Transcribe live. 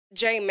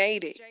Jay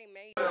made it.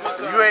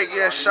 If you ain't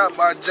getting shot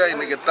by Jay,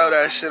 nigga, throw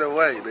that shit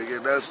away,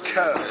 nigga. That's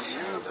cash.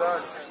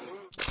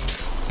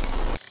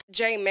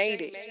 Jay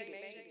made it.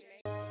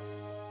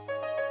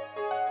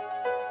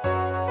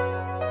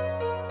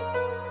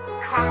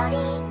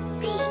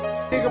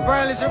 Nigga,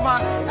 Burnley's your my,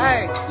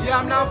 hey, yeah,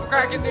 I'm known for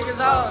cracking niggas'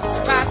 hoes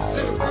and passing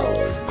to the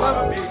crew.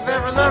 Love a bitch,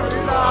 never love her,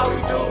 you know how we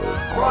do.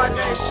 Broad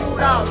day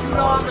shootout, you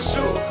know I'ma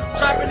shoot.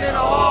 Trapping in the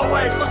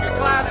hallway, fucking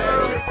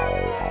classroom.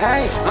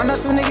 Hey, I know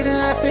some niggas in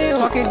that field.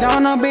 Talk it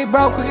down on big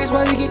bro, quickest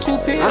way to get you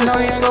peeled. I know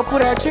you ain't gon'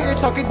 pull that trigger,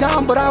 talk it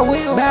down, but I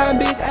will.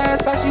 Bad bitch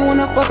ass fast, you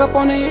wanna fuck up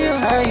on the hill.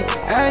 Hey,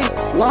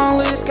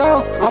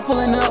 LongLiveEsco, I'm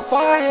pulling up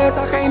 5 heads,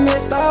 I can't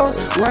miss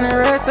those. When the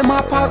rest of my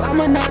pops,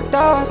 I'ma knock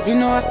those. You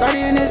know I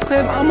started in this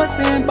clip, I'ma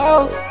send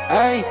both.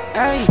 Hey,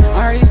 I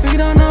already speaking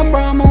on number,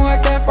 I'ma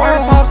work that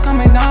fire. Pops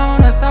coming down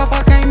on the south,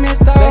 I can't miss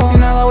those. They seen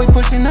how we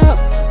pushing up.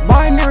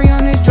 Binary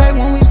on this Drake,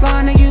 when we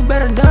slide, nigga, you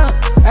better duck.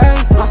 Hey,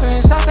 I'm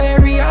swinging shots at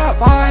every op,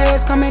 5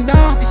 heads coming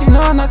down. Bitch, you know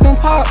I knock them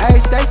pop. Hey,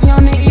 Stacy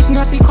on the east, you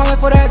know she calling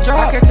for that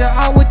drop. I catch her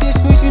out with this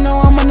switch, you know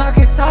I'ma knock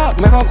his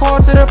top. Make him call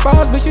to the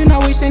bros, bitch, you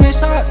know we sending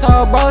shots.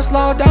 So bro,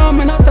 slow down,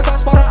 man, I think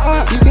I spot a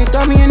op. You can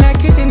throw me in that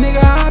kitchen,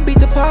 nigga, I beat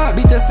the pop.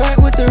 Beat the fat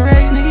with the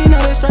rays, nigga, you know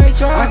that straight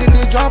drop. I get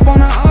the drop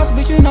on the ops,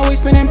 bitch, you know we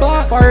spinning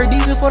blocks. Fire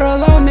diesel for the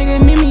low, nigga,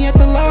 meet me at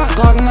the lot.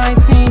 Glock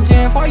 19,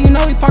 Gen 4, you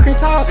know we parking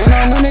top. And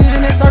all new niggas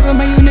in that circle,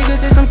 man, you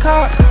niggas is some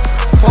cops.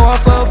 Pour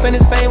up in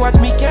his face, watch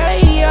me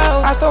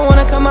KO. I still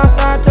wanna come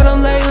outside, tell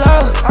him lay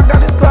low. I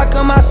got this Glock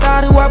on my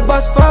side, who I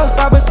bust for.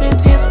 5% 10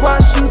 swat,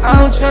 shoot, I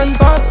don't trust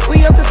fucks.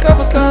 We up the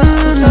scuffle,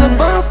 who tryna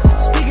bump?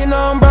 Speaking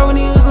on bro, when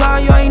he was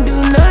lying, you ain't do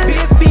nothing.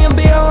 BSP and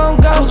BO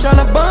on go, who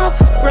tryna bump?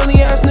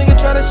 Friendly ass nigga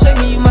try to shake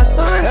me, you my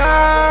son.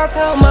 I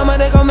tell mama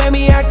they gon' make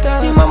me act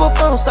up. Team mama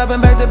phone, stopping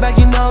back to back,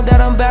 you know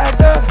that I'm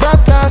backed up.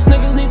 Broadcast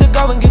niggas need to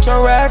go and get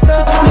your racks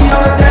up. 20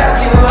 on the dash,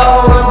 get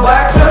low and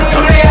back up.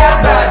 They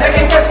ass back, they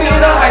can catch me in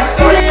a high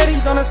speed.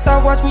 On the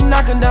south, watch me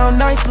knocking down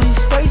nicely.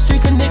 Stay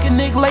streak a nigga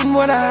laden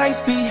with a high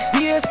speed.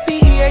 BSP,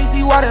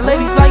 EAZY, why the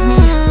ladies like me?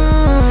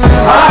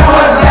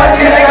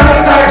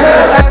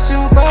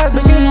 Shooting fast,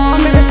 but you know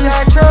I'm in a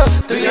jack truck.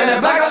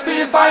 300 black, I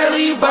spit fire,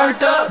 leave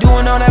burnt up.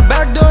 Doing all that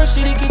backdoor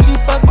shit, it get you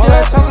fucked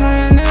up.